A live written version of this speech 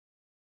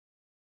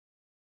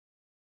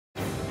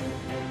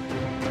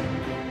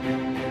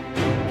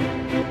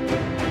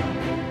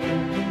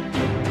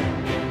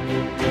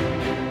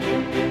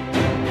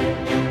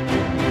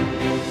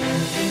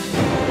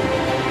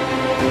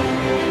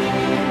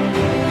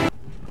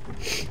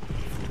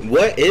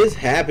What is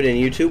happening,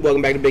 YouTube?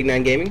 Welcome back to Big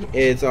 9 Gaming.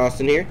 It's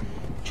Austin here,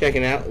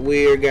 checking out.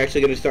 We're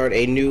actually going to start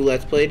a new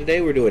Let's Play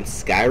today. We're doing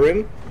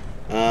Skyrim.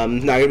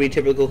 Not going to be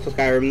typical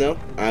Skyrim, though.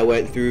 I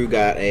went through,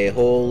 got a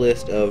whole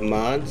list of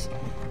mods,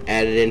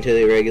 added into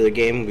the regular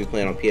game. We'll be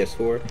playing on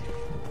PS4.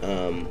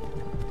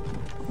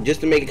 Just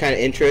to make it kind of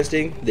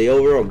interesting, the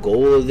overall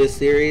goal of this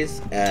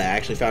series, I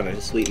actually found a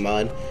sweet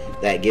mod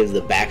that gives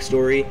the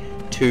backstory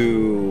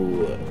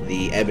to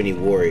the Ebony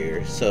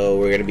warrior. So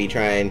we're going to be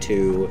trying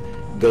to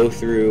go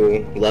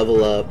through,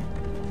 level up,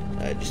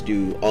 just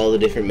do all the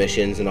different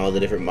missions and all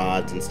the different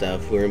mods and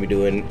stuff. We're going to be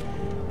doing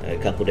a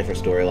couple different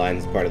storylines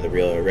as part of the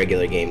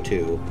regular game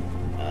too.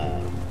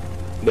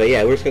 But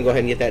yeah, we're just going to go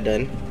ahead and get that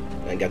done.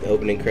 I got the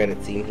opening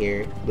credit scene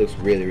here. Looks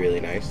really, really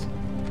nice.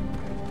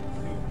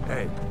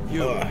 Hey,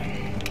 you.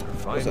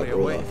 What's up,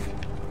 Roloff?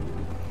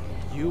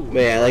 But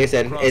yeah, like I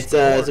said, it's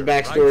a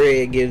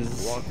backstory. It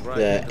gives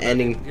the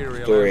ending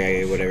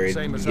story, whatever. It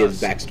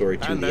gives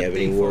backstory to the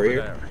Ebony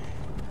warrior.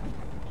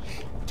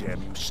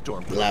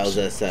 Allows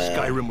us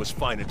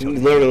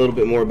learn a little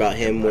bit more about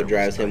him, what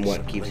drives him,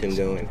 what keeps him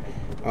going.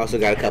 Also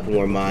got a couple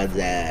more mods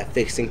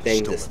fixing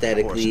things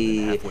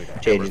aesthetically,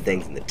 changing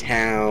things in the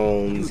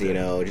towns, you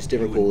know, just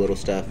different cool little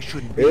stuff.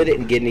 Really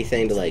didn't get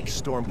anything to like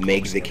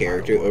make the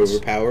character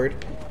overpowered.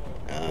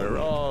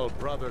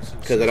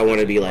 Because I don't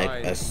want to be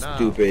like a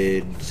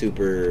stupid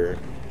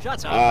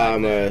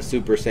I'm a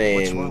Super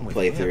Saiyan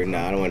playthrough. No,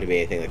 I don't want to be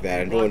anything like that.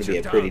 I don't want to be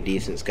a pretty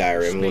decent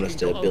Skyrim. I want us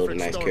to build a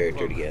nice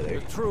character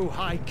together. True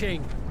High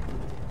King.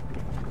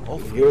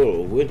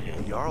 Jarl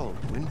Windhelm. Jarl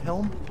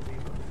Windhelm?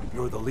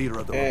 You're the leader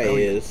of the rebellion.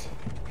 He is.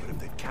 But if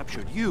they've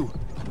captured you,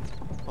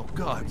 oh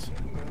gods,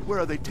 where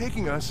are they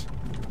taking us?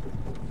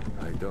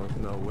 I don't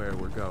know where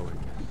we're going,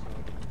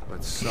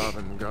 but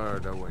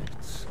Sovngarde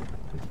awaits.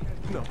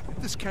 No,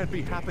 this can't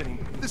be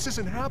happening. This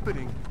isn't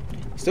happening.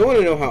 Still want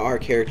to know how our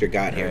character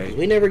got here, because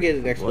we never get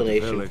an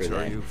explanation for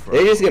that.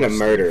 They're just gonna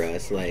murder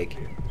us, like.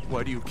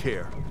 Why do you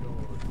care?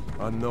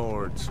 A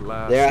Nord's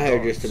last. They're out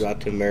here just about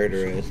to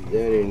murder us.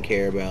 They don't even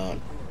care about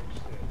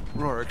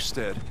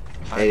Rorikstead.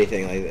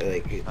 Anything like that.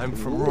 Like, I'm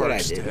from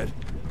Rorikstead.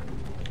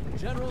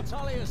 General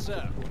Tullius,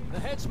 sir. The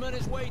headsman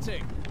is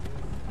waiting.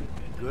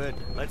 Good.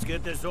 Let's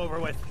get this over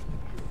with.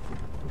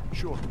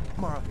 Sure.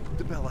 Mara,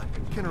 Debella,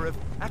 Kinnarev,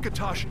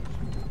 Akatosh,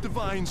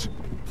 Divines,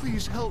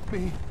 please help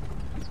me.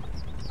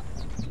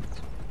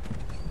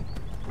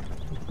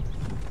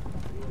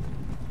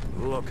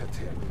 Look at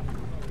him.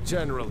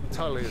 General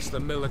Tullius, the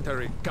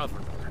military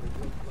governor.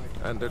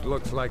 And it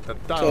looks like the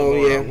so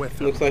yeah,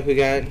 looks like we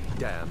got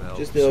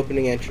just the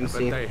opening entrance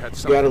scene.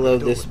 You gotta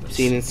love this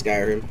scene in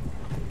Skyrim.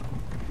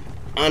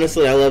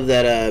 Honestly, I love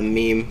that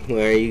meme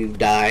where you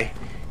die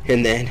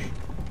and then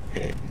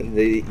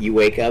you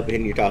wake up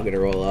and you're talking to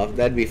Roloff.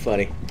 That'd be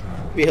funny.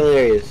 It'd be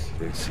hilarious.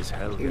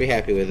 I'd be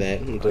happy with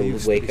that until you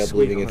wake up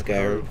living in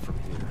Skyrim.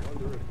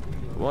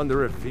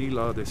 Wonder if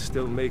Vilod is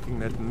still making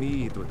that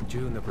mead with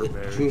juniper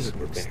berries.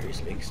 Juniper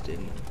berries mixed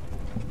in.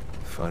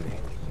 Funny.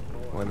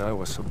 When I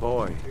was a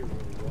boy,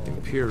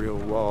 imperial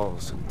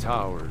walls and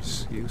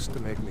towers used to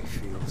make me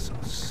feel so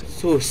safe.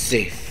 So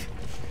safe.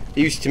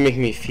 It used to make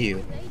me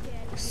feel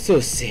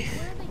so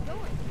safe.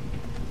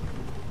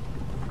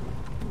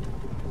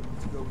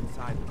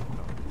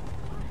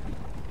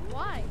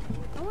 Why?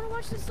 I want to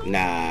watch the soldiers.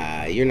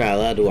 Nah, you're not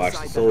allowed to watch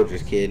the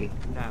soldiers, kid.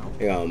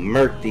 You're gonna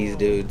murk these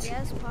dudes.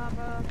 Yes,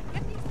 Papa.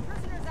 Get these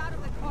prisoners out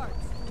of the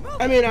carts.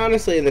 I mean,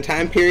 honestly, in the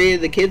time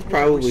period, the kid's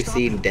probably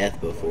seen death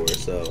before,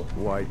 so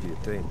why do you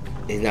think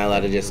he's not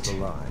allowed to just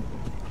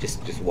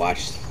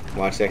watch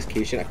the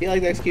execution? I feel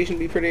like the execution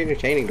would be pretty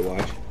entertaining to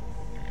watch.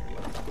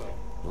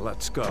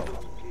 Let's go.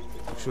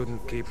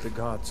 Shouldn't keep the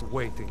gods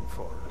waiting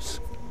for us.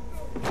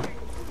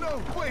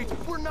 No, wait,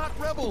 we're not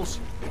rebels.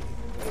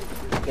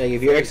 Like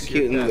if you're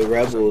executing the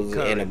rebels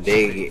in a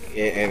big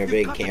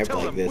camp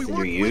like this and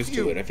you're used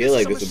to it, I feel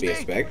like this would be a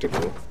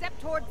spectacle. Step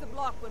towards the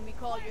block when we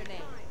call your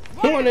name.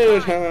 One at a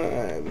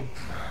time.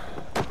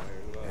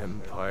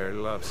 Empire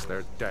loves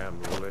their damn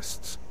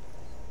lists.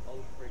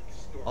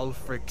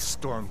 Ulfric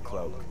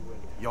Stormcloak,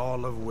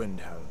 Jarl of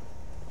Windhelm.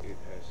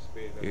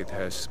 It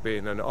has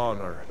been an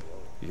honor,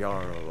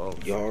 Jarl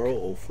Ulfric. Jarl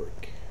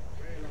Ulfric.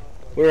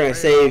 We're gonna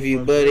save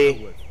you,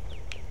 buddy.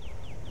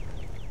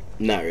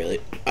 Not really.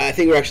 I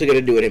think we're actually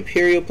gonna do an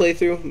Imperial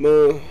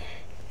playthrough.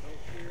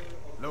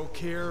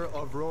 Lokir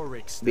of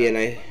Rorikstead. Be a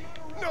nice.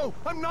 No,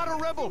 I'm not a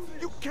rebel.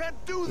 You can't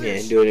do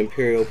this. Yeah, do an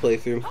Imperial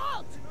playthrough.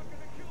 Halt!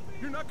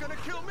 You're not gonna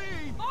kill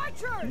me.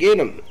 Archer! Get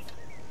him.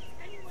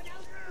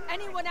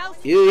 Anyone else?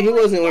 He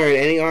wasn't wearing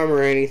any armor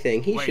or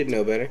anything. He should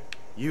know better.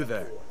 You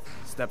there.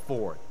 Step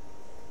forward.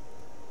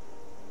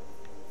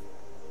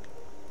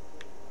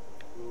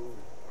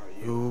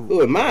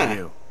 Who am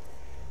I?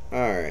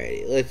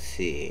 Alrighty, let's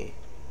see.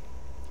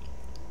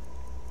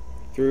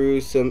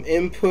 Through some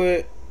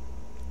input,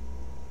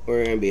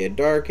 we're gonna be a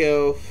dark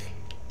elf.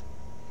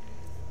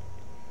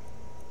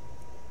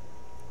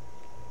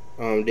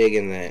 Oh, I'm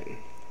digging that.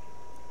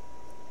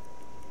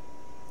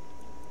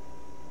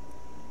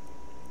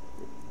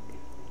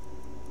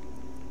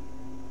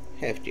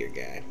 heftier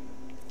guy.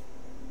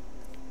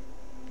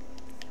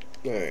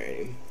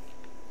 Alrighty.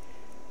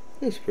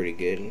 Looks pretty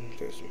good.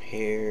 Throw some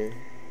hair.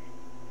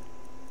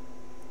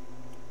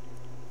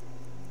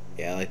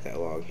 Yeah, I like that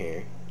long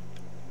hair.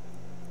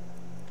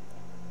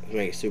 Let's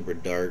make it super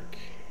dark.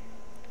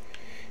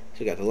 So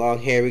we got the long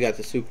hair, we got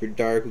the super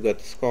dark, we got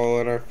the skull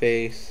on our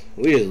face.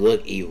 We just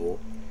look evil.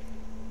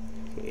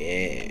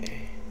 Yeah.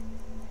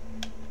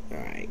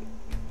 Alright.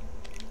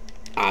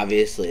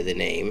 Obviously the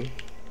name.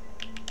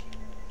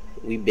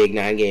 We Big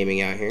 9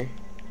 Gaming out here.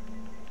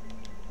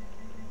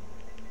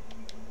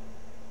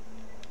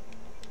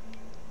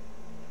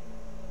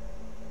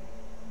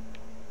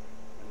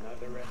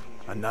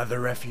 Another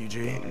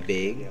refugee? And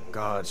big.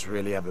 Gods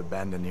really have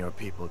abandoned your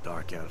people,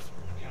 Dark Elf.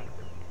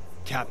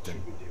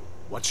 Captain,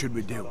 what should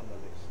we do?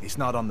 He's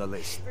not on the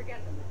list.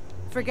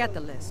 Forget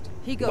the list.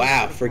 He goes.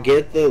 Wow,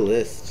 forget the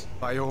list.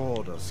 By your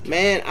orders.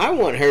 Man, I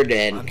want her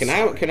dead. Can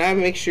I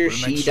make sure We'll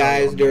she make sure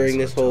dies our during men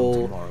this return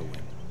whole tomorrow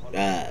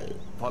when-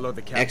 Follow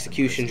the captain,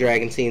 execution prisoner.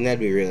 dragon scene? That'd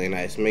be really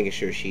nice. Making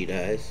sure she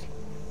dies.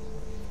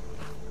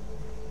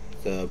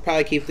 So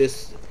probably keep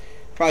this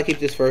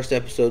first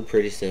episode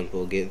pretty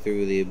simple. Get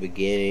through the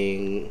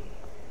beginning.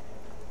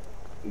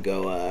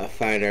 Go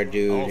find our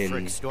dude Ulfric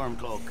and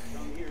Stormcloak.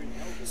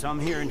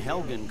 Some here in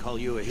Helgen call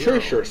you a hero.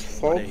 Sure, But a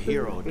Falcon.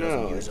 hero doesn't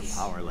No, use it's- a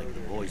power like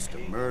the voice to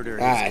murder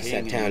his it's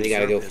king that town. and You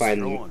gotta go usurp his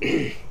find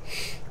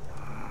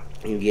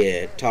throne.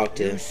 yeah, talk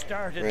to You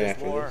started right this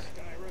after war,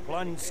 this.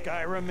 plunged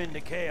Skyrim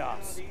into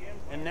chaos,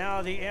 and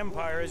now the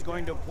Empire is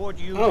going to put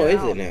you Oh, is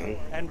down it now?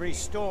 and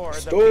restore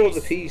Restore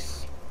the the peace.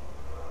 peace.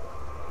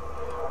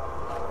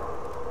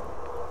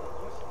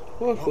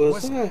 What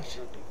was that?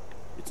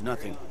 It's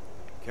nothing.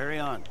 Carry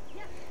on.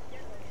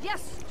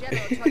 Yes,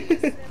 General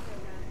Tullius.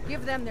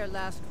 Give them their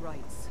last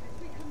rites.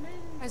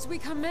 As we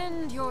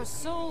commend your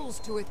souls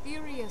to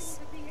Aetherius,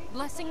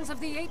 blessings of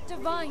the 8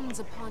 divines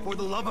upon For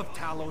the you. love of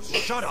Talos,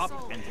 shut up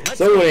and let's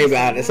Someone ain't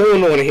about it.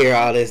 Someone don't want to hear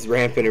all this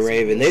ramping and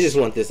raving. They just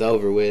want this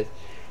over with.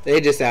 They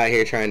just out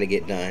here trying to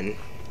get done.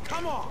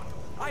 Come on!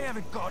 I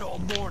haven't got all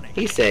morning.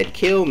 He said,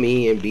 kill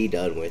me and be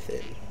done with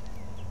it.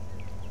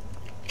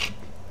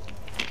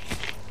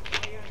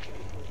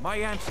 My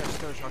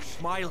ancestors are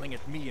smiling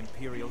at me,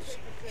 Imperials.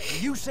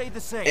 And you say the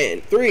same.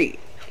 And 3,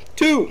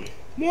 2,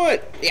 1.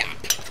 Yeah.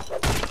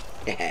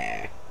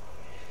 Yeah.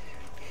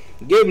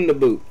 Give him the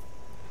boot.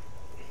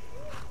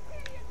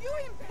 You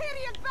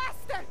Imperial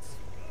bastards!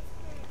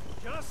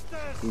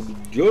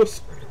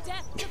 Just.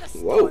 Death to the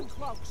Whoa.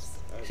 Stormcloaks!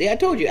 See, I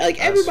told you. Like,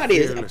 everybody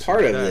is a fearless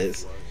part of as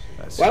this.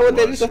 That's Why would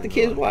they what's just let the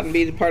kids in watch and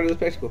be a part of the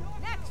spectacle?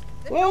 Next,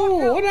 the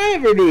Whoa, what did I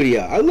ever do to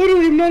y'all? I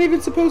literally am not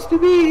even supposed to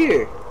be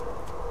here.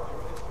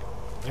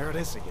 There it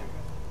is again.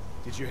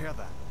 Did you hear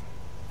that?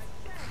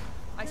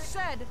 I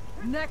said,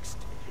 next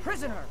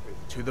prisoner.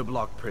 To the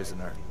block,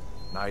 prisoner.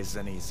 Nice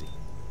and easy.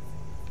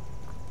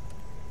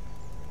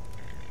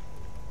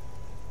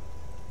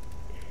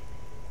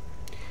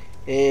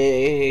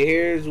 And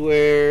here's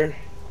where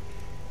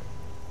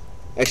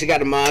I actually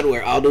got a mod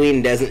where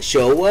Alduin doesn't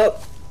show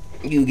up.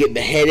 You get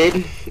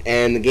beheaded,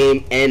 and the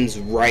game ends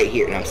right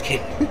here. No, I'm just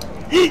kidding.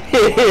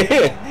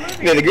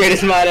 Man, the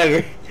greatest mod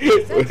ever.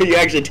 Where you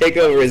actually take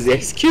over as the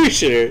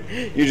executioner.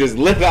 You just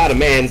live out a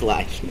man's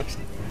life.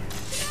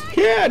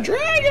 Yeah,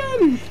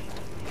 dragon!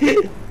 He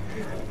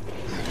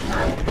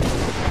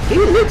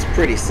looks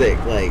pretty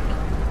sick. Like,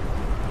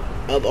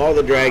 of all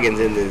the dragons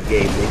in this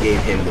game, they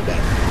gave him the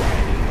best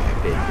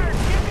design,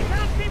 in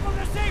my opinion. People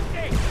to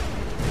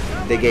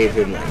safety! They gave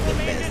him like the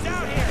best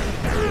design.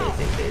 I really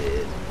think they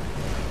did.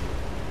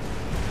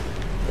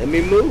 Let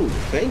me move.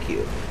 Thank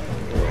you.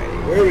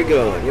 Alrighty, where are we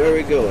going? Where are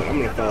we going? I'm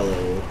gonna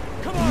follow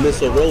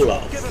Missile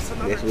Roll-Off.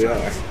 Yes, we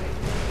are.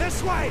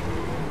 This way!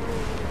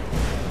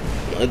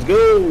 Let's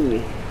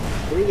go.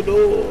 Through the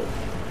door.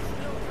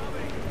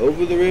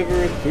 Over the river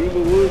and through the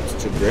woods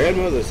to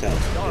grandmother's house.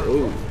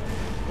 Oh.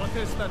 What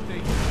is that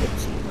thing?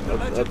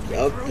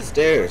 Up the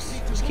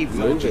stairs. Just keep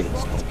moving.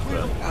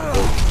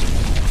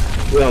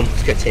 Oh. We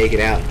almost got taken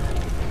out.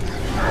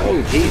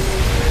 Oh, jeez.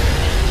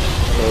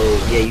 So,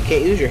 yeah, you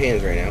can't use your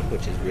hands right now,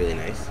 which is really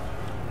nice.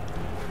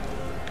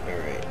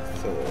 Alright,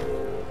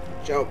 so...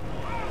 Jump.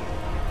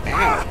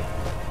 Ow.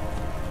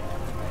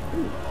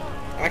 Ooh.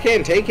 I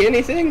can't take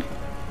anything?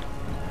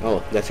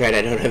 Oh, that's right,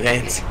 I don't have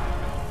hands.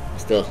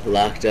 Still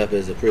locked up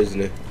as a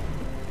prisoner.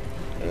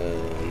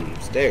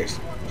 Stairs.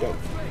 Jump.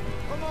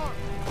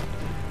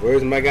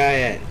 Where's my guy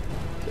at?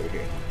 He's over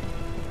here.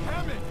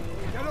 Hammond,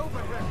 get over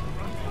here!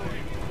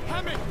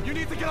 Hammond, you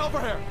need to get over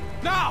here!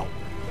 Now!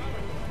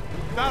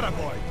 That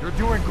boy, you're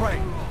doing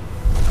great.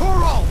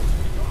 Coral!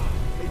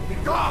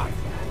 God!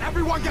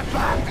 Everyone get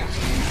back!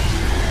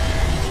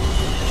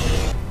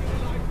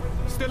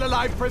 Still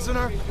alive,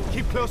 prisoner?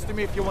 Keep close to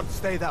me if you want to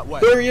stay that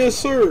way. There you,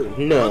 sir.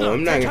 No,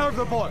 I'm not Take care of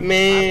the boy. I have to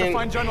Man,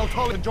 find General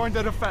Tullius and join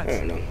the defense. I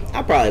don't know.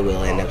 I probably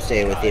will end up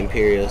staying with the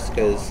Imperials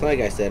because,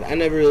 like I said, I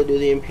never really do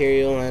the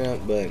Imperial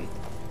lineup, but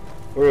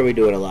we're gonna be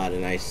doing a lot of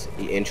nice,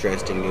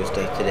 interesting new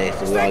stuff today,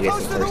 so we all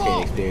get some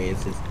first-hand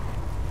experiences.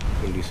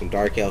 We're gonna do some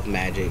Dark Elf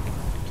magic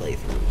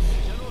playthroughs.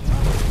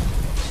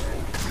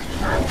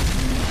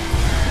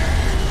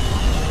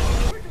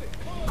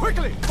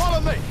 Quickly, follow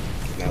me.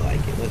 I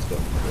like it. Let's go.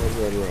 Run,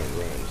 run, run,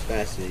 run. As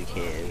fast as you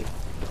can.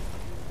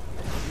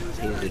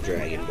 He's the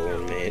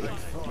Dragonborn, man.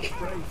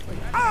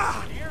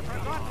 Ah! Into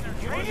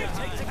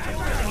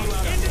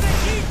the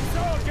heat,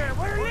 soldier!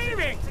 We're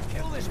leaving! To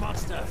kill this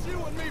monster! It's you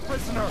and me,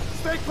 prisoner.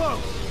 Stay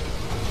close.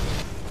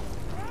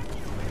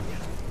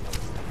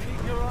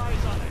 Keep your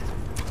eyes on it.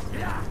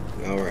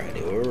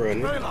 Alrighty, we're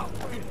running.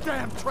 Raylo, you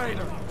damn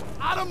traitor.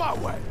 Out of my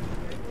way.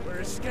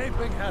 We're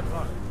escaping,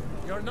 Hadvar.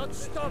 You're not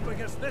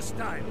stopping us this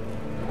time.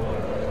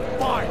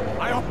 Fine.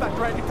 I hope that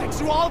dragon takes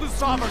you all to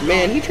Summer.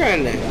 Man, he's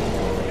trying to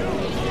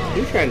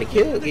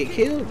get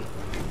killed.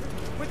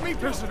 With me,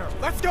 prisoner.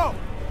 Let's go.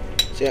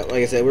 So yeah,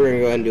 like I said, we're gonna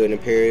go ahead and do an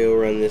Imperial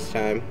run this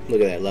time.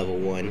 Look at that, level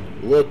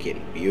 1.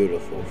 Looking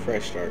beautiful.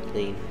 Fresh start,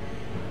 clean.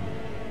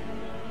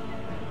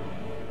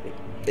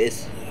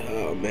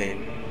 Oh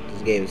man.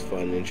 This game is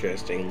fun and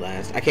interesting.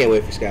 I can't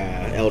wait for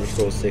Elder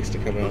Scrolls 6 to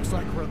come out. Looks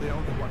like we're the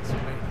only ones who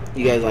made it.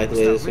 You guys like the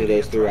way this one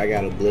goes through? I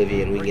got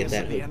Oblivion. We can get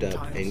that hooked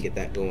up and get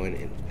that going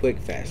in quick,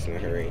 fast, in a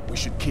hurry. We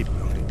should keep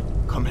moving.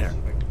 Come here.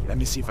 Let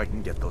me see if I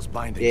can get those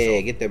bindings Yeah,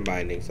 off. get them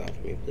bindings off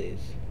me, please.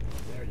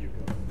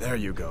 There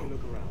you go.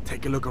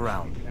 Take a look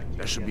around.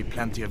 There should be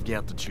plenty of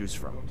gear to choose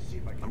from.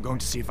 I'm going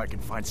to see if I can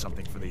find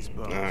something for these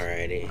bones.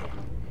 Alrighty.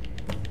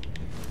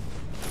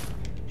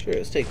 Sure,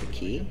 let's take the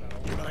key.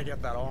 You're gonna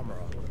get that armor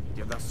on.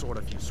 Give that sword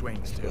a few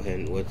swings Go too. ahead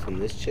and what's in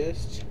this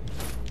chest?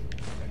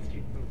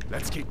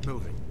 Let's keep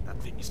moving. That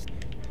thing is...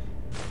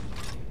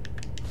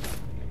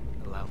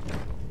 Hello.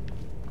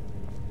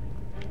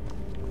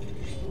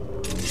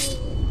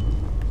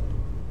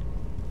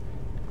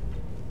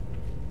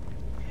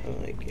 I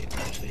like it.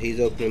 So he's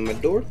opening my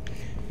door.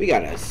 We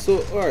got a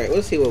sword. Alright,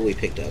 let's see what we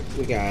picked up.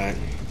 We got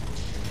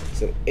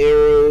some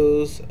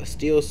arrows, a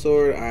steel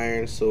sword,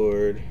 iron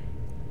sword.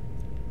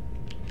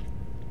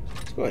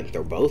 Let's go ahead and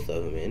throw both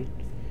of them in.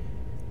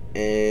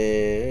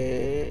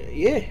 And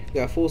yeah,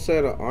 got a full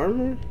set of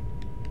armor.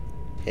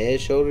 Head,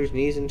 shoulders,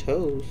 knees, and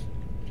toes.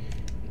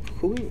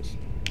 Cool.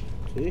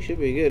 So we should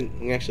be good. We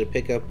can actually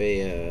pick up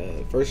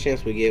a, first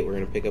chance we get, we're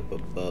going to pick up a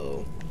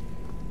bow.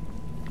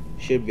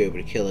 Should be able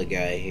to kill a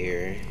guy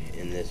here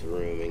in this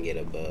room and get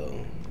a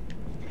bow.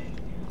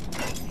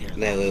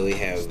 That way we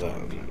have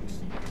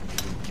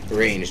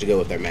range to go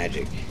with our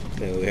magic.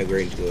 That way we have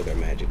range to go with our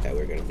magic that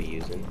we're going to be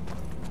using.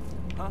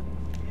 Huh?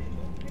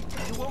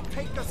 You won't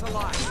take us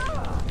alive.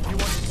 You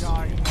want to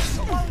die?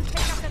 You won't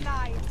pick up the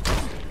knife.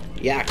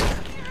 Yak.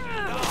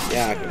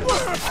 Yak.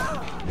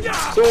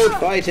 Sword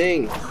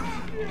fighting.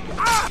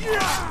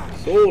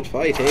 Sword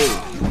fighting.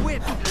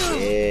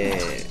 Yeah.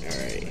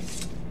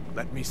 Alright.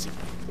 Let me see.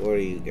 What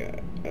do you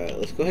got?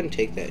 Let's go ahead and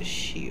take that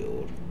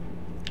shield.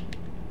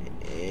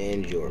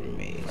 And your I can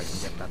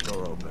mace. get that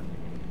door open.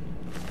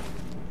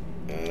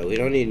 We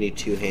don't need any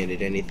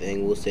two-handed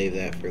anything. We'll save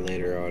that for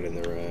later on in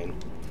the run.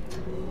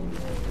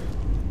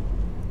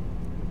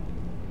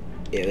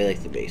 Yeah, we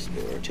like the base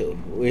more too.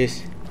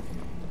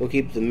 We'll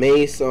keep the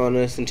mace on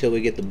us until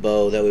we get the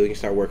bow. That way we can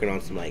start working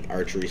on some like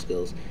archery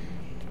skills.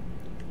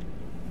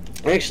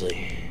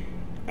 Actually,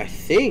 I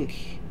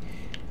think,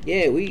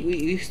 yeah,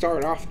 we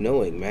start off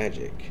knowing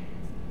magic.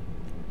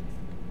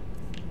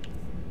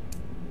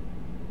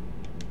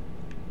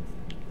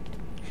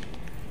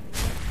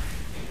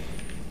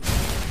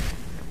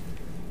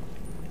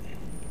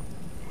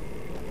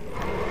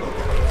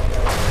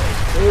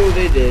 Oh,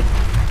 they did.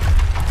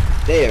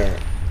 They are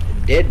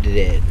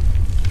dead.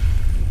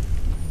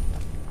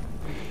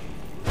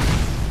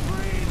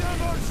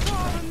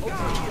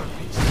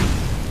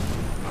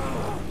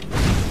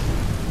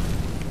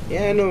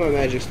 Yeah, I know my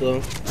magic's low.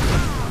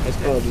 That's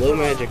called low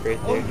magic right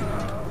there.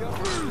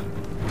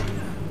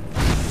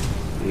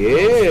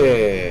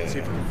 Yeah. See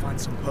if we can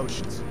find some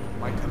potions.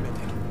 Might come in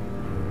here.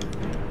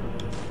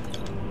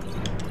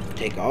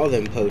 Take all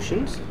them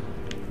potions.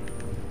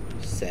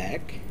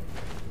 Sack.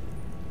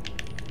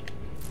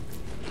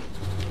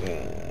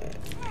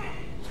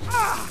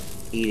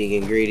 Eating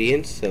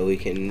ingredients, so we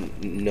can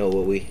know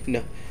what we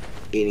know.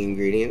 Eating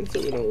ingredients,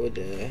 so we know what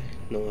the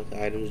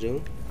items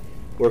do.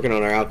 Working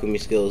on our alchemy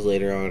skills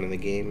later on in the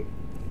game.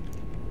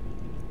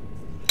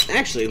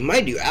 Actually, we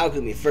might do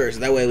alchemy first.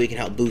 That way we can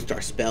help boost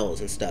our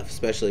spells and stuff,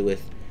 especially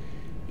with,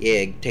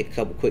 yeah, take a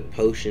couple quick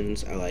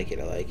potions. I like it.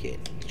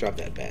 Let's drop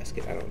that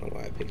basket. I don't know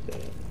why I picked that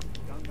up.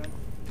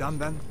 Done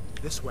then?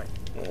 This way.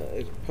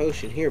 There's a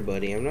potion here,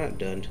 buddy. I'm not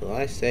done till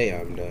I say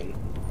I'm done.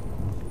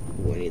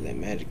 Ooh, I need that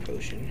magic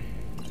potion.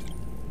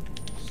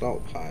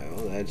 Salt pile,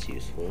 that's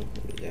useful.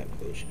 I need that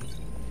potion.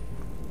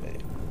 Okay.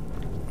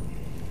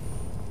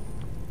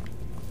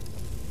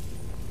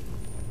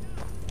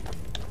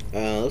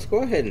 Let's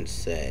go ahead and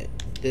set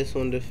this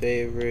one to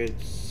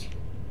favorites.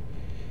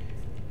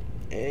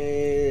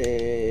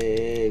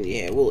 And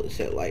yeah, we'll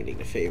set lightning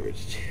to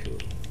favorites too.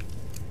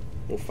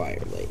 We'll fire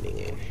lightning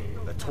in.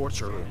 The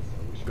torture room.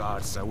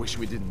 Gods, I wish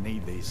we didn't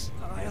need these.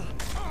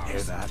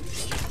 Hear that?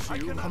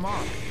 Come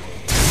on.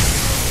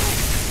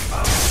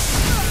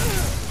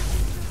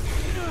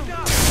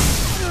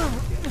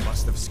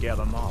 Must have scared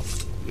them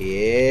off.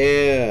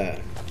 Yeah.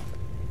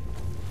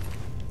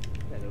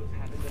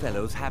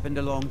 fellows happened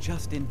along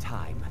just in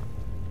time.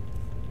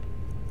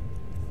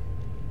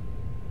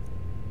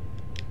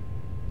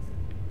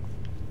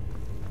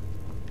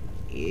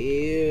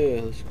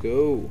 Yeah, let's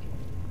go.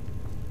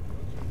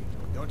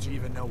 Don't you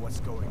even know what's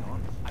going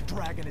on? A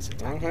dragon is I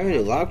attacking. don't have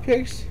any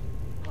lockpicks.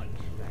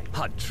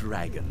 Hot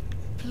dragon,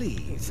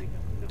 please,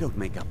 don't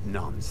make up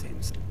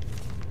nonsense.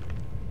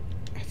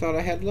 I thought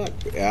I had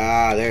lockpicks.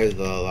 Ah, there's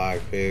the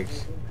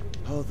lockpicks.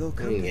 Oh, they'll We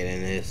come. can get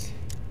in this.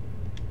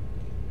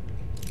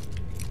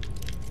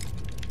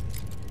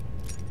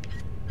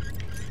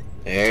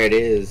 There it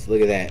is.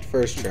 Look at that.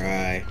 First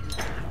try.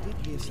 I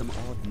did hear some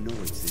odd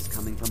noises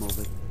coming from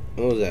over.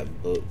 What was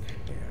that book?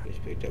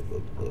 Just picked up a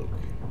book.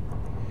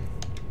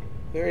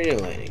 Very new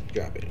lighting.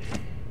 Drop it.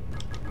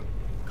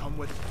 Come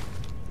with.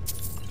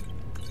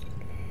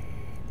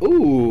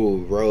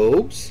 Ooh,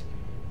 robes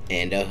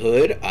and a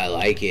hood. I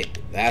like it.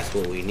 That's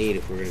what we need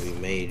if we're gonna be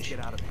mage. Get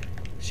out of here.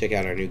 Let's check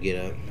out our new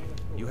getup.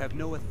 You have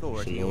no Some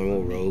authority.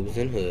 normal robes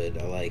and hood.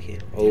 I like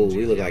it. Oh,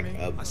 we look like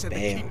a I said the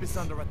bam. keep is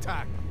under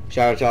attack.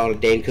 Shout out to all the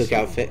Dane Cook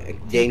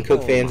Dane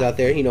Cook fans out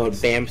there. You know what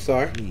BAMs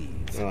are.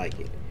 Please. I like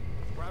it.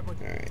 Grab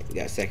what Alright, we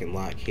got a second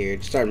lock here.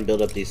 Just starting to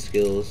build up these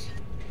skills.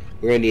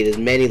 We're going to need as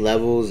many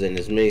levels and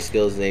as many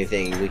skills as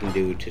anything we can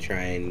do to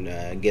try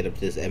and get up to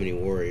this Ebony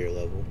Warrior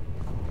level.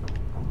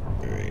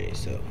 Alright,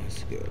 so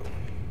let's go.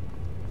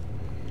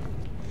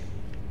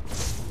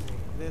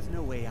 There's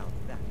no way out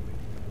that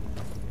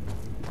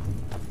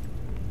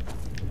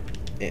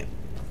way. Yeah.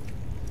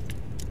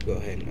 Go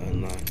ahead and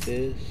unlock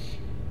this.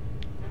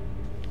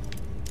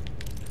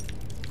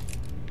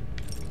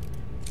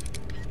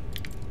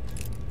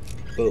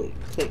 Boom.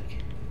 Click.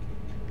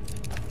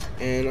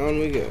 And on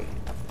we go.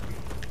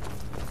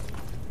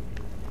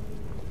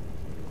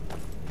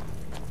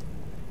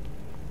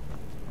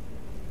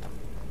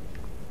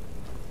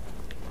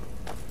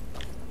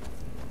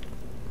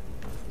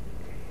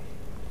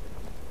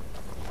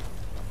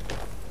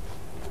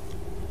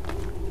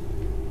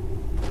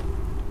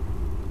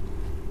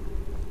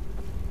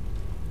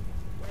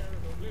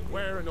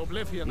 Where in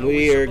oblivion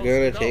We are supposed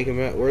gonna to take go?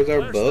 him out. Where's our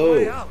Where's the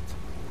way bow? out?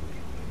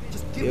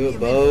 You have a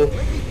bow?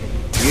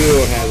 You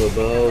don't have a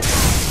bow.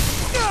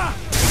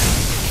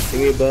 Give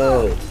me a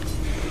bow.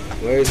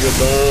 Where's the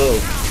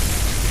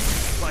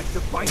bow? like to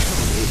bite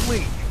some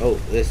sleep. Oh,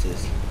 this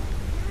is.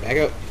 Back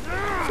up.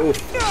 Oof.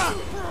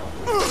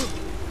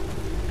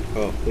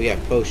 Oh, we got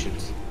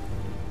potions.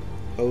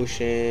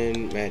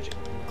 Potion magic.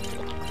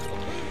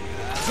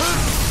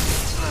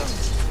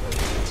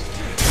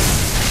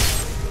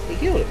 He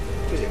killed him.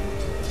 Look at him.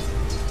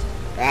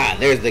 Ah,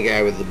 there's the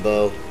guy with the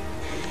bow.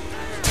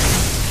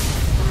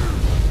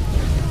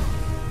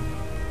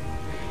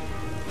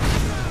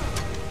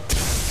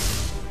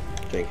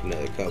 Drink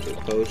another couple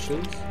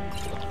potions.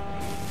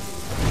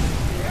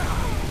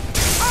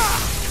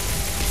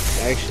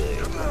 Actually,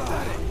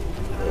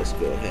 let's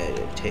go ahead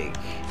and take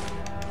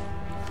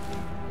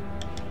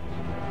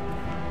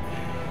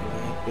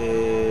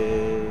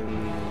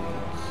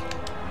weapons.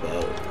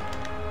 Bow.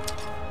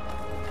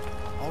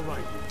 All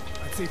right,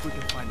 let's see if we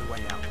can find a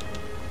way out.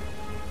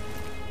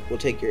 We'll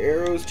take your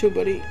arrows too,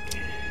 buddy.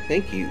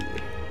 Thank you.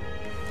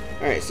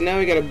 Alright, so now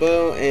we got a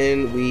bow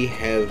and we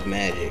have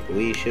magic.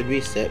 We should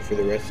be set for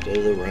the rest of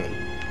the run.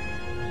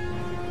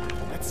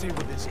 Let's see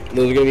what this is.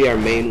 Those are going to be our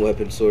main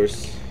weapon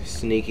source.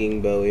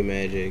 Sneaking, Bowie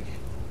magic.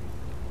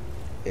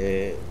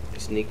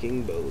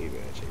 Sneaking, Bowie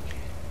magic.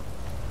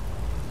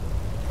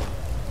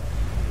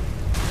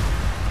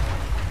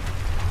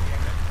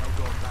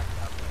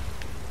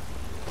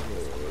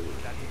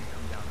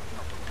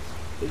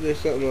 Is there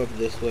something up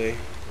this way?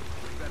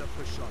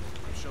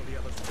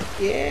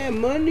 Yeah,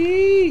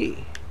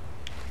 money!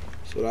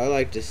 That's what I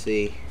like to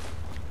see.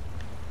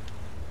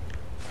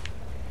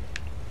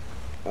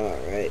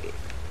 Alrighty.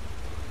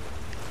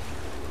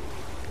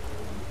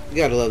 You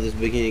gotta love this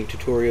beginning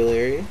tutorial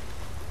area.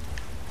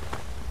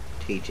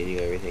 Teaching you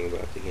everything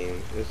about the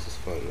game. This is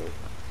fun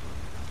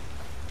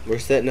though. We're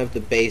setting up the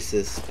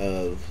basis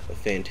of a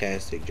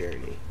fantastic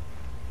journey.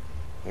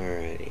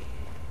 Alrighty.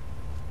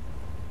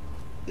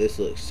 This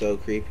looks so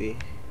creepy.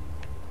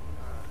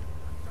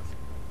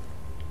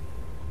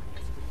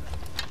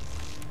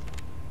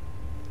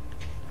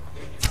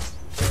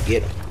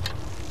 Get him.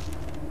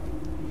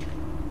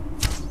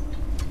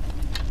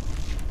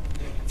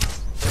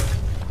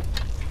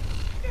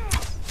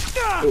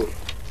 Ooh.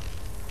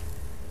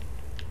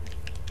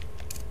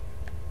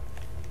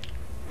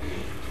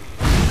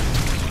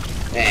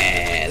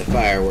 The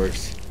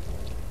fireworks.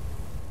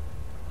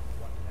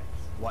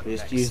 What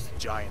Just next? use-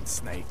 Giant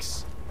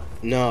snakes.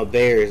 No,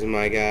 bears,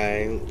 my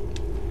guy.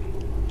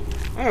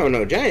 I don't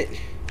know, giant.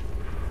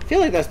 I feel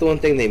like that's the one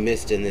thing they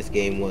missed in this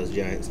game was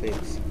giant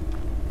snakes.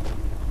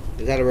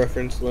 Is that a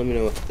reference? Let me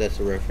know if that's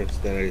a reference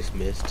that I just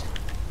missed.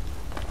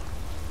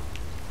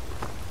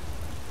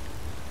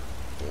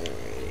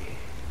 Alrighty.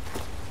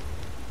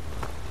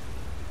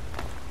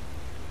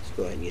 Let's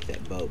go ahead and get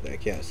that bow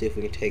back out. See if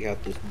we can take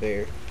out this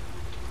bear.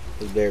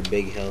 This bear,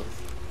 big health.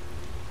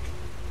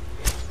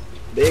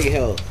 Big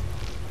health.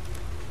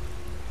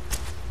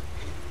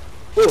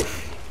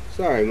 Oof.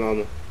 Sorry,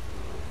 mama.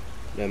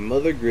 The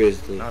mother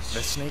grizzly. Not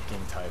the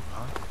snaking type,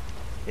 huh?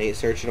 Ain't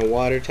searching a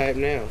water type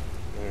now.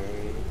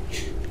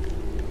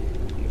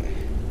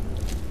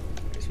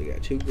 So we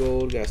got 2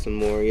 gold, got some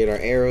more. Get our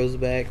arrows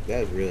back.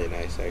 That's really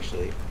nice,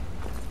 actually.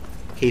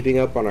 Keeping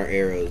up on our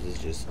arrows is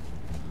just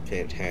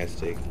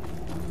fantastic.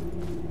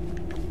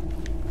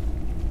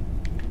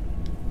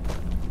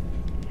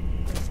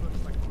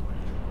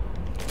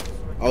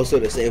 Also,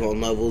 to save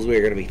on levels, we're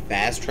going to be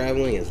fast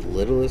traveling as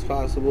little as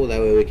possible. That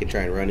way we can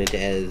try and run into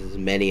as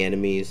many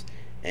enemies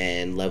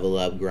and level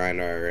up, grind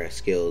our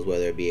skills,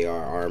 whether it be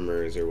our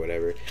armors or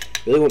whatever.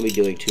 Really won't be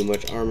doing too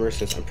much armor,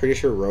 since I'm pretty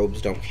sure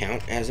robes don't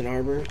count as an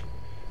armor.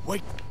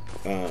 Wait.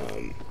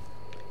 But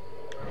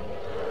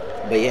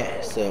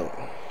yeah, so...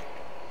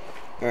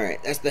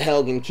 Alright, that's the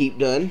Helgen Keep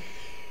done.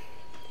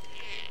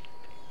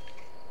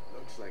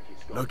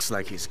 Looks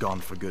like he's gone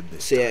for good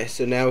this time. Yeah,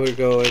 so now we're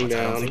going But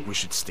down. I don't think we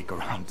should stick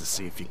around to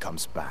see if he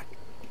comes back.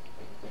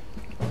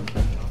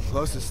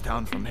 Closest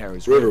town from here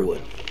is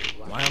Riverwood.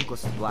 My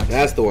uncle's the blacksmith.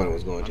 That's the one I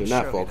was going to, I'm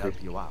not sure he'd Falkreath.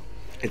 help you out.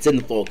 It's in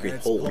the Falkreath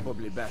It's hole.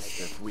 probably best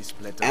if we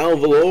split up.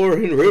 Alvalor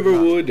and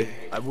Riverwood.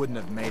 I wouldn't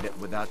have made it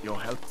without your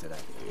help today.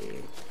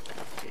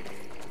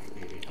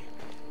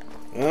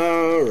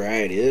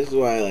 Alrighty, this is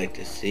what I like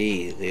to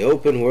see. The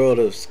open world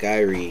of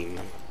Skyrim.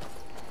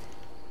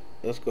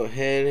 Let's go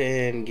ahead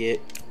and get...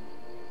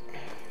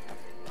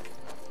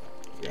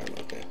 Forgot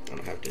about that. I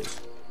don't have to.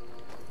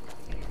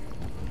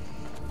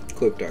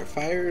 Equipped our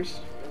fires.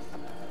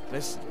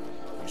 Listen,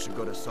 you should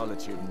go to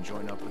Solitude and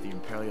join up with the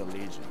Imperial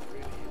Legion.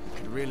 We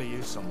could really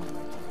use someone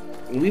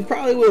like that. We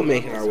probably will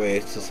make our way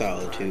to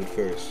Solitude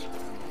first.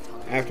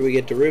 After we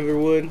get to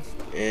Riverwood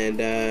and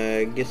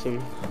get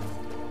some...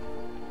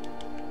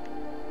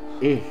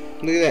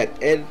 look at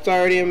that. It's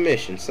already a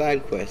mission.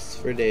 Side quests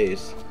for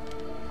days.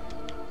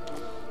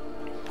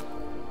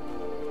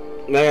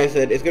 Like I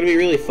said, it's going to be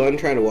really fun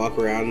trying to walk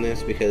around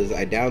this because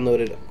I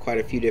downloaded quite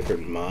a few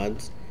different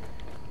mods.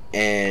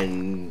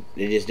 And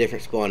they're just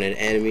different spawning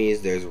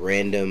enemies. There's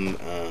random,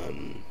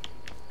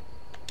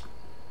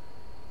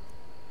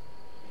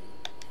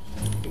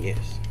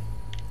 yes.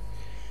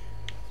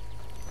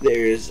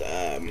 There's,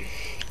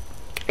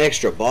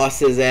 extra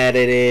bosses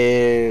added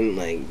in,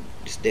 like,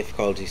 just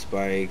difficulty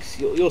spikes.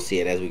 You'll see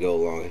it as we go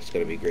along. It's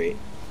going to be great.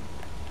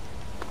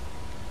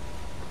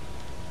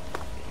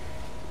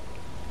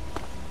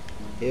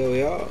 Here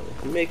we are,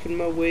 making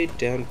my way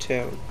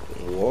downtown,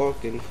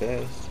 walking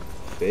fast,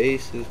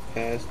 faces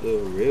past the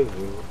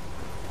river.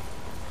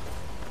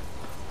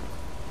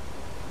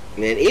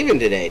 Man, even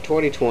today,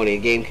 2020, a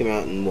game came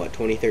out in, what,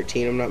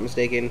 2013, I'm not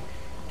mistaken?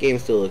 Game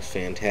still looks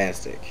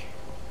fantastic.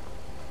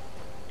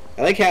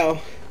 I like how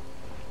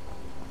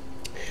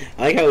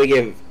we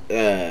give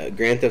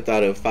Grand Theft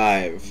Auto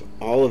 5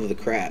 all of the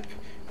crap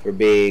for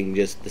being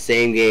just the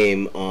same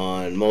game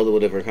on multiple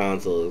different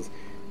consoles,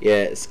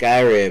 yet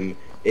Skyrim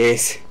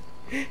is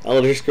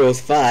Elder Scrolls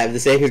 5, the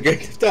same as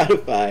Grand Theft Auto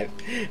 5,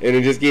 and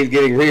it just keeps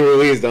getting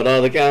re-released on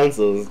all the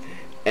consoles,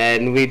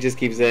 and we just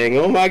keep saying,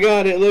 oh my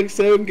god, it looks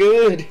so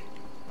good.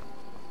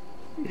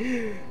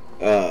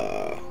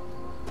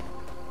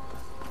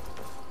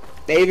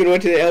 They even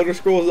went to the Elder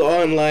Scrolls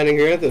Online and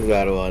Grand Theft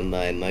Auto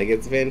Online, like,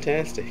 it's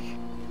fantastic.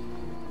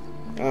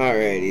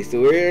 Alrighty, so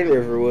we're here in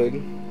Riverwood.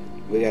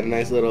 We got a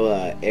nice little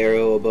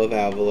arrow above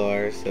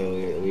Alvalar,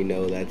 so we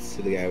know that's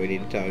the guy we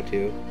need to talk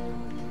to.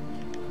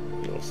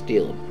 I'll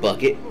steal a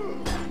bucket.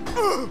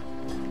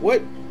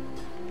 What?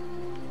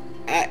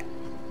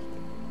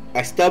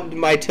 I stubbed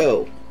my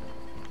toe.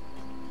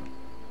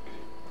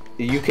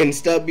 You can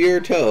stub your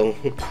toe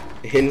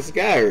in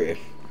Skyrim.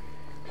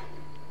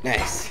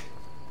 Nice.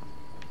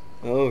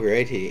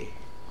 Alrighty.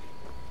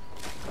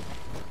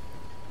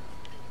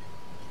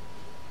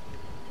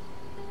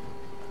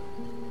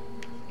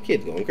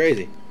 Kid's going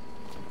crazy.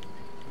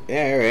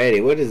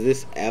 Alrighty, what is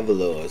this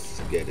Avalor?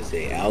 I got to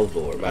say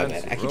Alvor. My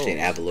bad. I keep saying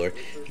Avalor.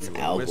 It's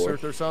Alvor.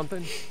 Wizard or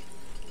something?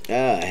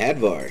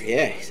 Hadvar.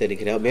 Yeah, he said he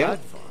could help me out.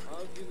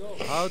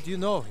 How do you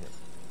know him?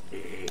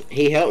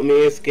 He helped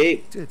me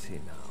escape. Did he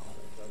now?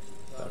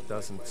 That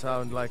doesn't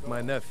sound like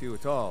my nephew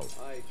at all.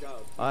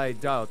 I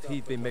doubt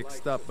he'd be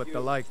mixed up with the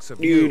likes of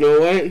you. You know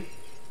what?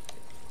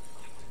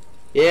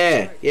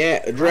 Yeah,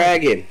 a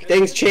dragon.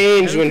 Things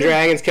change when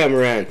dragons come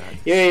around.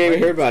 You ain't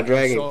even heard about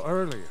dragons. I saw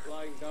earlier,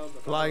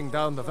 flying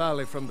down the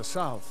valley from the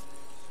south.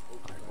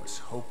 I was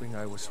hoping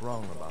I was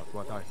wrong about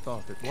what I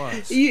thought it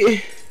was.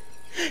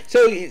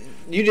 So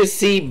you just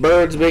see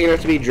birds big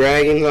enough to be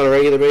dragons on a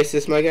regular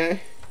basis, my guy?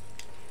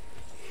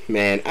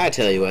 Man, I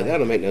tell you what, that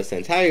don't make no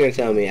sense. How are you gonna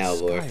tell me,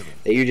 Alvor,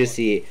 that you just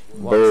see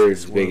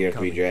birds big enough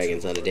to be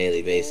dragons on a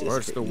daily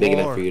basis, big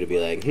enough for you to be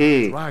like,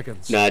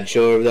 not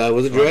sure if that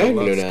was a dragon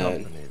or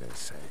not?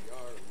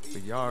 The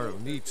Jarl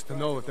needs to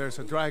know if there's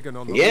a dragon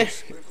on the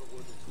loose.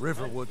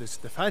 Riverwood is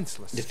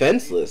defenseless.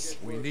 Defenseless?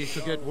 We need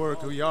to get word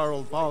to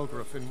Jarl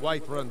Balgruuf in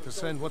Whiterun to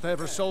send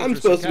whatever soldiers I'm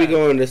supposed to be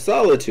going to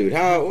Solitude.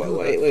 How?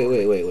 Wait.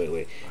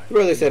 Your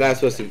brother said I was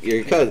supposed to.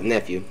 Your cousin,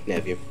 nephew, my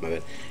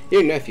bad.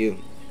 Your nephew.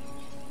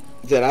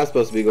 Said I'm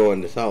supposed to be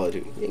going to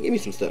Solitude. Yeah, give me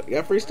some stuff. You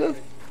got free stuff?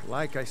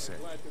 Like I said,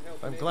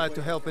 I'm glad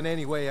to help in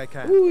any way I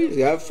can. Ooh, he's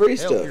got free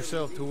Help stuff.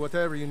 yourself to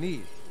whatever you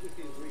need,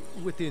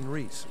 within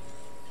reason.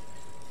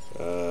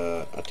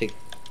 I'll take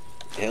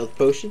health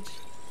potions,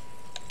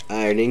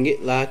 iron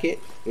ingot, locket.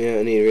 We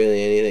don't need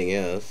really anything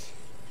else.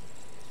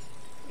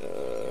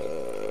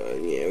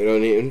 Yeah, we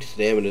don't need.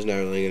 Stamina's not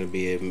really gonna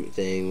be a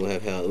thing. We'll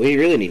have health. We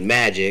really need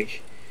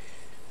magic.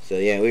 So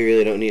yeah, we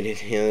really don't need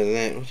anything other than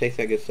that. We'll take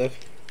that good stuff.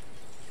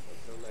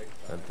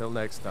 Until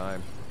next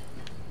time.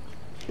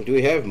 Do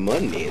we have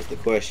money is the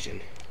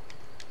question.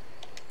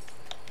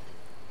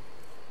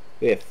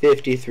 We have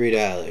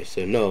 $53,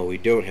 so no, we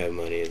don't have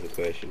money is the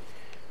question.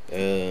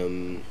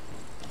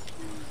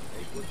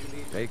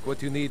 Take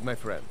what you need, my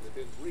friend.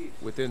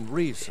 Within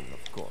reason,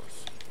 of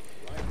course.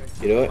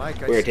 You know what?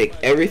 Like We're gonna take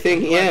everything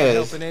he help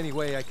has, in any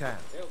way I can.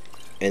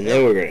 and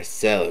then we're gonna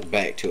sell it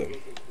back to him.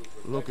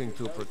 Looking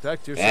to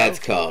protect yourself.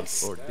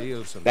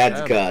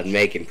 That's called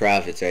making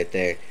profits right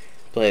there.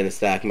 Playing the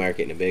stock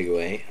market in a big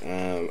way.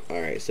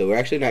 Alright, so we're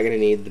actually not going to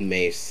need the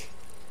mace.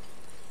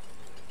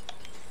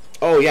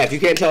 Oh yeah, if you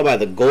can't tell by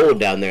the gold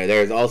down there,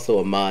 there's also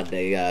a mod.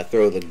 They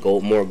throw the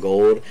gold, more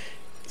gold.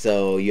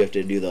 So you have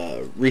to do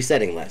the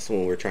resetting less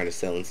when we're trying to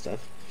sell and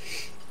stuff.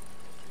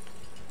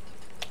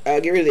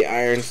 Get rid of the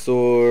iron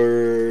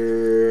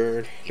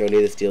sword. Don't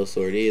need the steel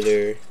sword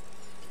either.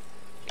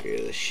 Get rid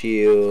of the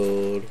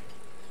shield.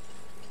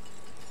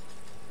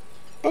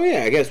 Oh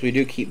yeah, I guess we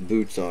do keep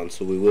boots on,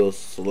 so we will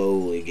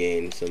slowly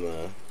gain some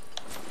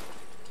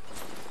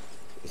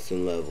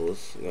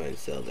levels. Go ahead and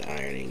sell the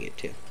iron ingot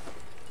too.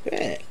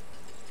 Right.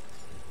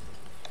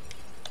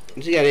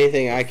 Has he got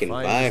anything I can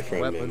buy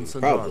from him?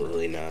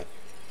 Probably not.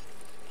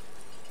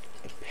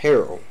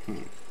 Apparel.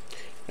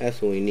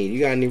 That's what we need. You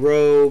got any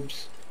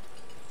robes?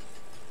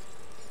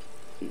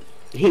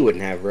 He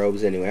wouldn't have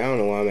robes anyway. I don't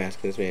know why I'm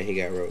asking this man. He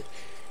got robes.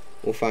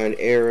 We'll find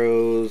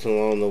arrows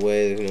along the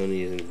way. There's no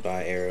need to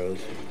buy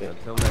arrows.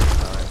 Until next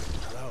time.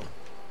 Hello.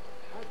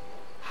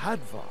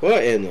 Hadvar.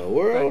 What in the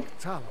world?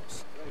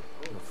 Talos.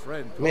 Your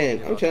friend.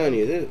 Man, I'm telling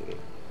you, this.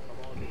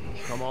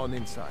 Come on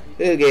inside.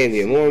 This game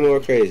getting more and more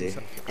crazy.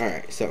 All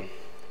right, so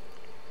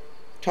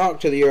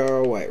talk to the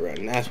URL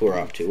Whiterun. That's where we're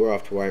off to. We're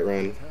off to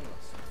Whiterun.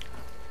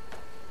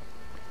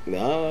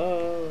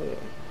 No.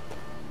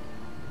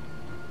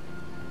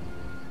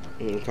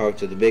 Talk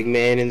to the big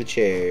man in the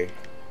chair.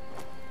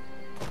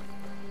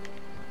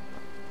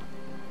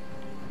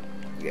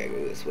 Gotta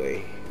go this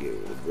way. Get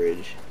over the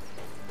bridge.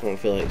 I don't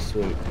feel like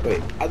swimming.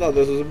 Wait, I thought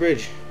this was a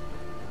bridge.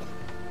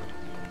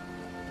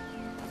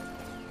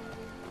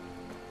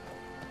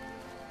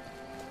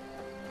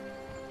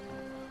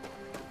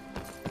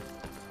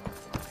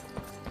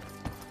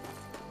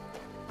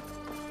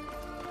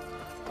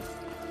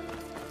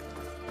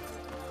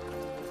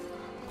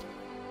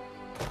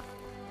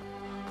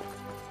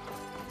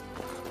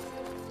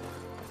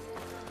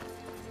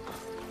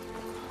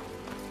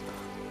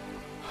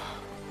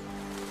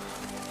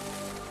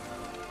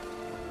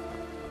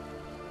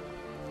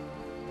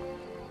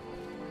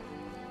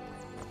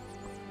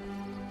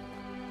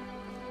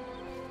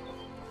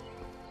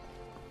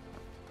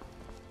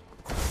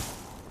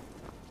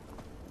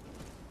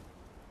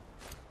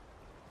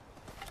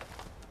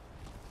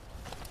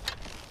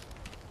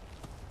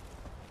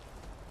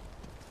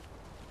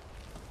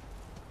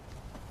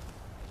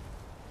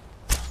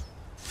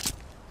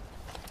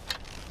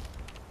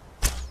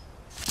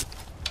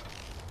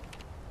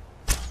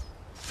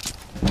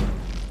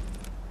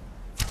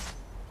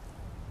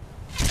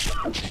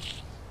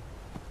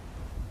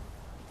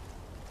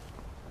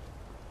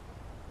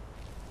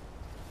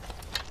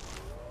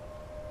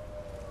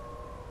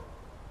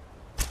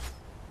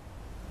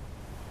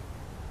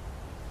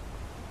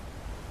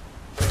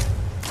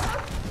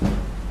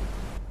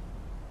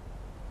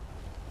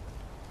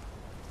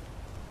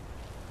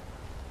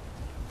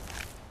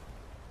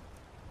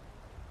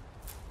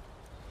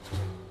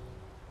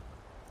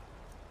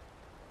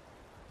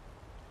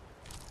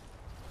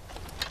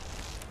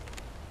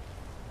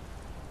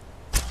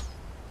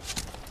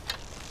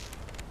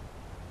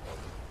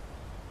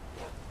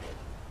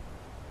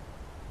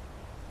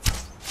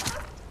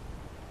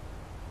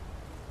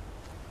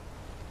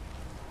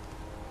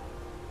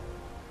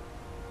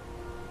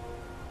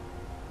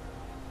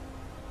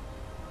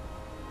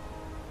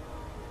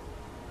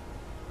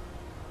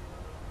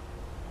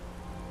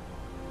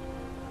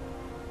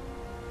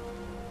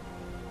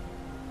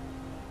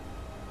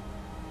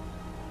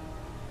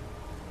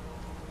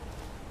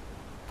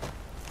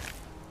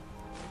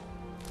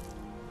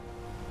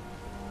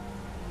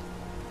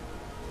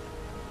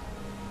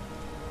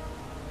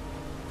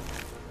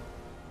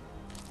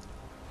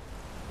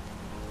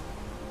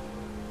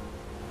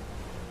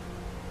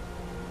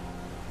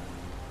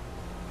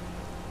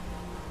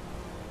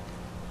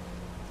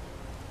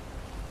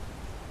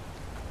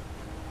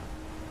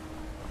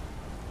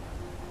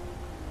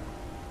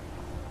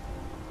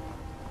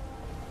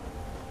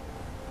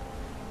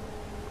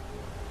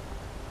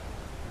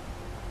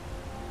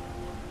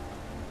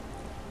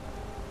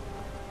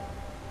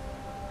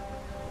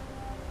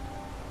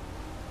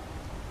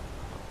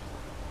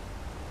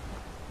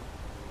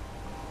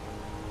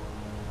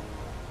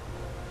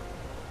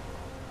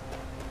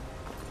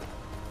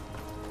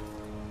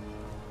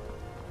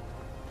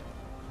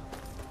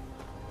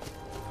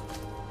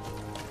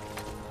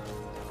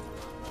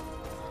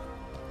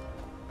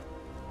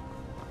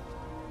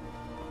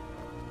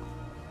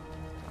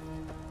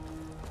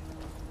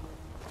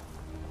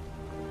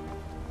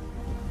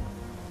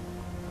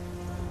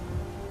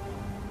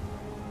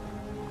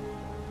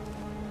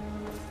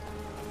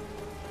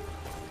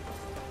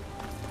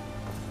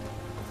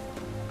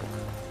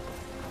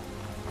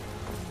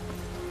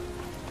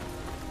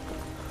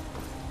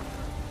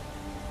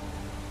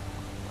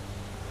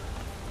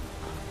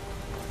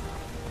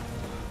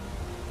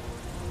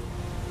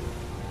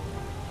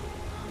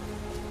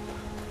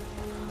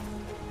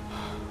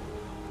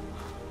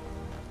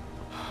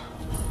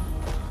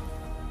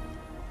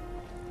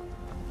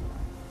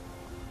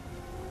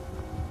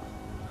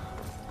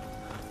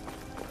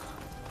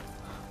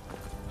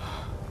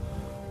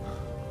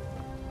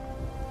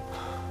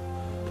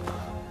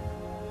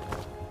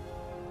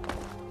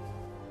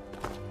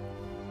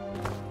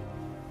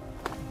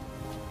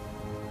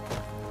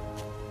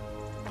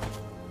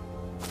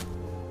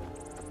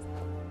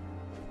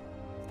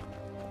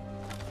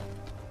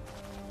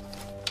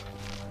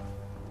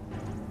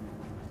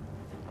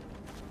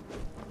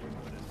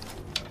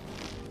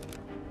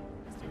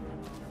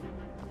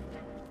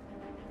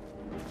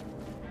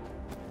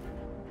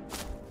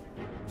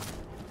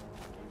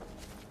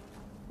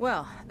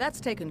 Well,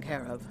 that's taken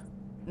care of.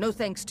 No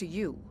thanks to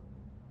you.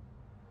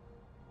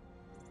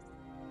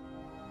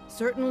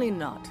 Certainly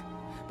not.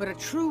 But a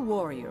true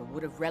warrior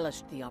would have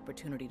relished the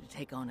opportunity to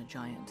take on a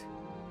giant.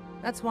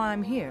 That's why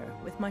I'm here,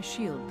 with my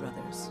shield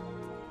brothers.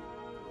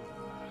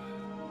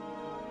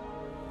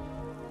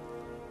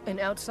 An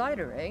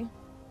outsider, eh?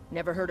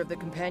 Never heard of the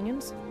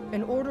Companions?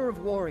 An order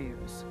of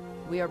warriors.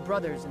 We are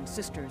brothers and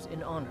sisters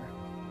in honor.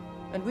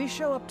 And we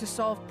show up to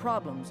solve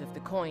problems if the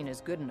coin is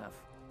good enough.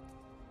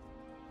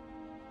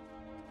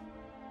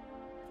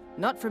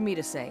 Not for me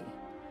to say.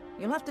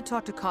 You'll have to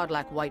talk to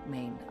Kodlak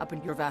Whitemane up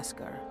in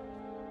Jorvaskar.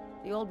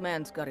 The old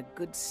man's got a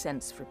good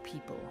sense for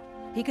people.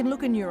 He can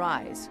look in your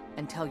eyes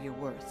and tell your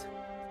worth.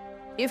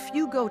 If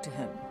you go to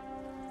him,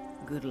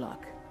 good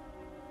luck.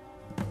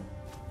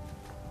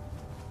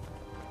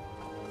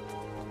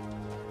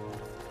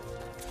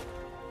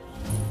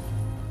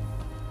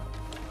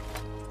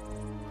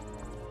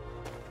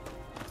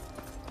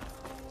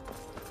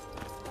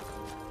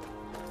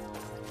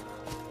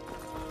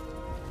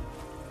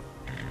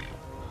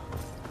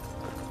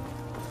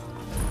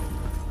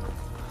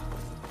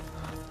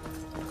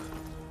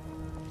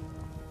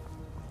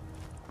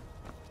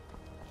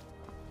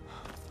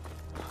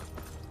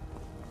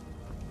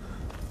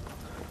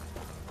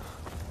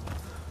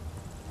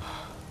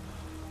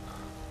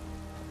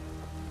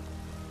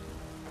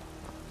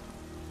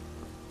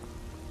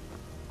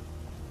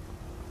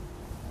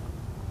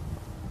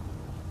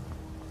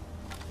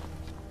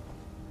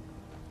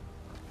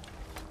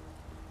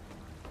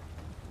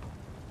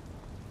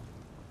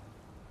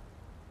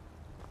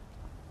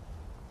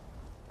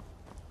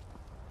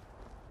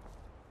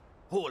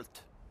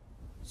 Halt!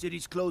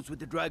 City's closed with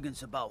the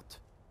dragons about.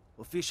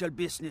 Official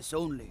business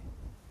only.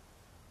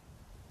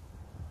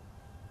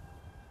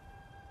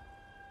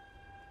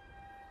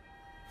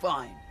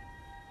 Fine.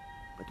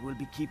 But we'll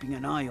be keeping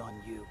an eye on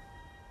you.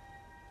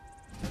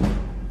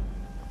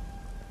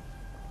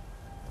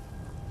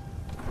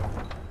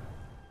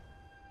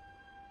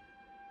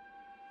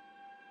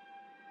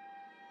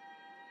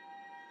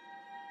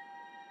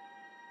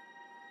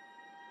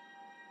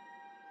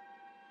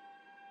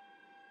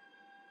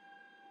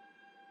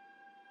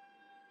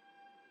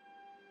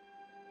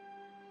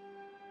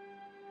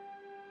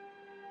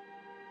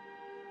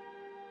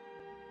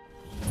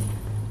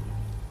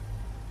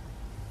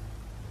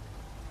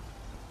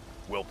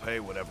 We'll pay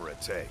whatever it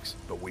takes,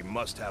 but we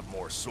must have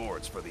more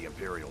swords for the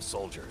Imperial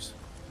soldiers.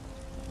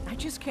 I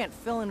just can't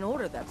fill an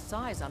order that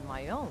size on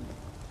my own.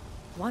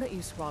 Why don't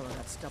you swallow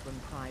that stubborn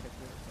pride of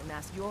yours and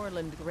ask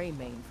Yorland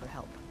Greymane for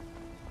help?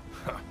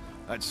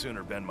 I'd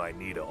sooner bend my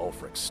knee to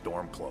Ulfric's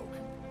Stormcloak.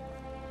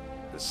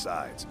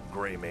 Besides,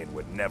 Greymane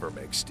would never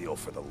make steel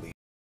for the Legion.